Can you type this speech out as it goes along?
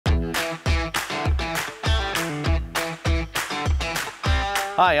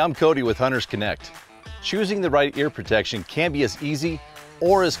Hi, I'm Cody with Hunters Connect. Choosing the right ear protection can be as easy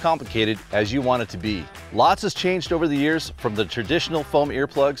or as complicated as you want it to be. Lots has changed over the years from the traditional foam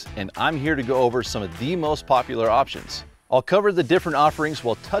earplugs, and I'm here to go over some of the most popular options. I'll cover the different offerings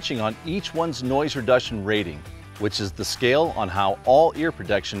while touching on each one's noise reduction rating, which is the scale on how all ear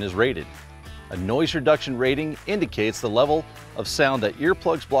protection is rated. A noise reduction rating indicates the level of sound that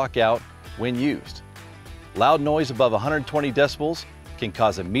earplugs block out when used. Loud noise above 120 decibels can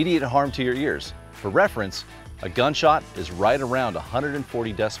cause immediate harm to your ears. For reference, a gunshot is right around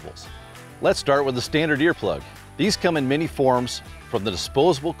 140 decibels. Let's start with the standard earplug. These come in many forms, from the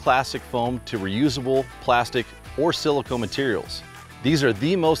disposable classic foam to reusable plastic or silicone materials. These are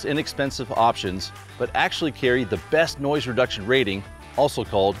the most inexpensive options, but actually carry the best noise reduction rating, also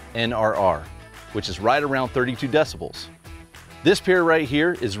called NRR, which is right around 32 decibels. This pair right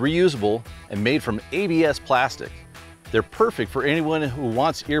here is reusable and made from ABS plastic. They're perfect for anyone who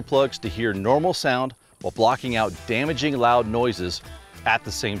wants earplugs to hear normal sound while blocking out damaging loud noises at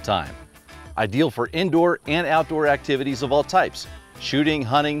the same time. Ideal for indoor and outdoor activities of all types, shooting,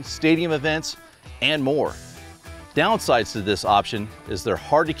 hunting, stadium events, and more. Downsides to this option is they're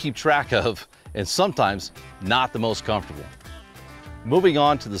hard to keep track of and sometimes not the most comfortable. Moving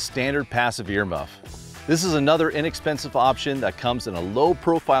on to the standard passive earmuff. This is another inexpensive option that comes in a low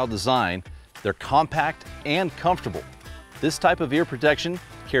profile design. They're compact and comfortable. This type of ear protection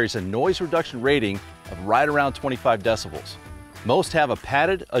carries a noise reduction rating of right around 25 decibels. Most have a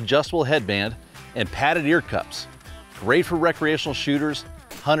padded adjustable headband and padded ear cups. Great for recreational shooters,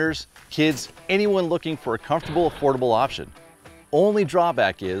 hunters, kids, anyone looking for a comfortable, affordable option. Only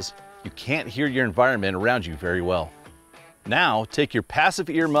drawback is you can't hear your environment around you very well. Now take your passive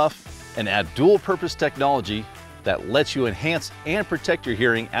earmuff and add dual purpose technology that lets you enhance and protect your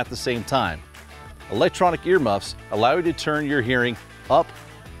hearing at the same time. Electronic earmuffs allow you to turn your hearing up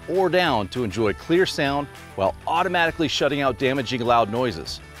or down to enjoy clear sound while automatically shutting out damaging loud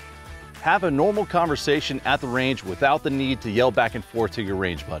noises. Have a normal conversation at the range without the need to yell back and forth to your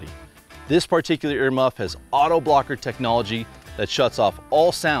range buddy. This particular earmuff has auto blocker technology that shuts off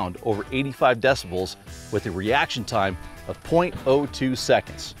all sound over 85 decibels with a reaction time of 0.02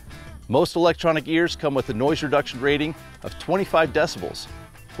 seconds. Most electronic ears come with a noise reduction rating of 25 decibels.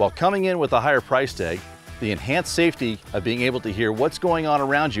 While coming in with a higher price tag, the enhanced safety of being able to hear what's going on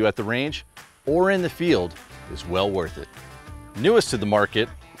around you at the range or in the field is well worth it. Newest to the market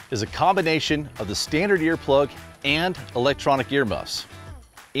is a combination of the standard earplug and electronic earmuffs.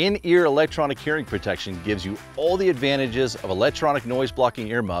 In-ear electronic hearing protection gives you all the advantages of electronic noise blocking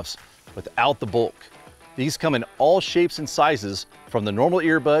earmuffs without the bulk. These come in all shapes and sizes, from the normal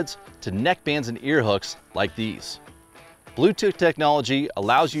earbuds to neckbands and ear hooks like these. Bluetooth technology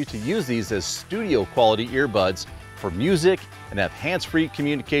allows you to use these as studio quality earbuds for music and have hands-free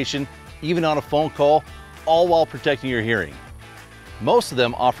communication even on a phone call, all while protecting your hearing. Most of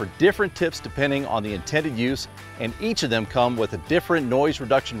them offer different tips depending on the intended use, and each of them come with a different noise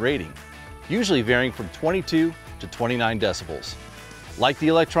reduction rating, usually varying from 22 to 29 decibels. Like the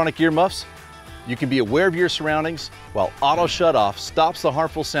electronic earmuffs, you can be aware of your surroundings while auto shutoff stops the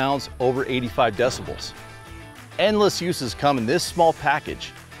harmful sounds over 85 decibels. Endless uses come in this small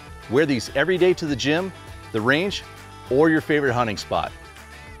package. Wear these every day to the gym, the range, or your favorite hunting spot.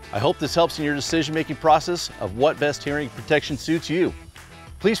 I hope this helps in your decision-making process of what best hearing protection suits you.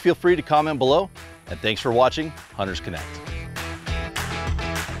 Please feel free to comment below, and thanks for watching Hunters Connect.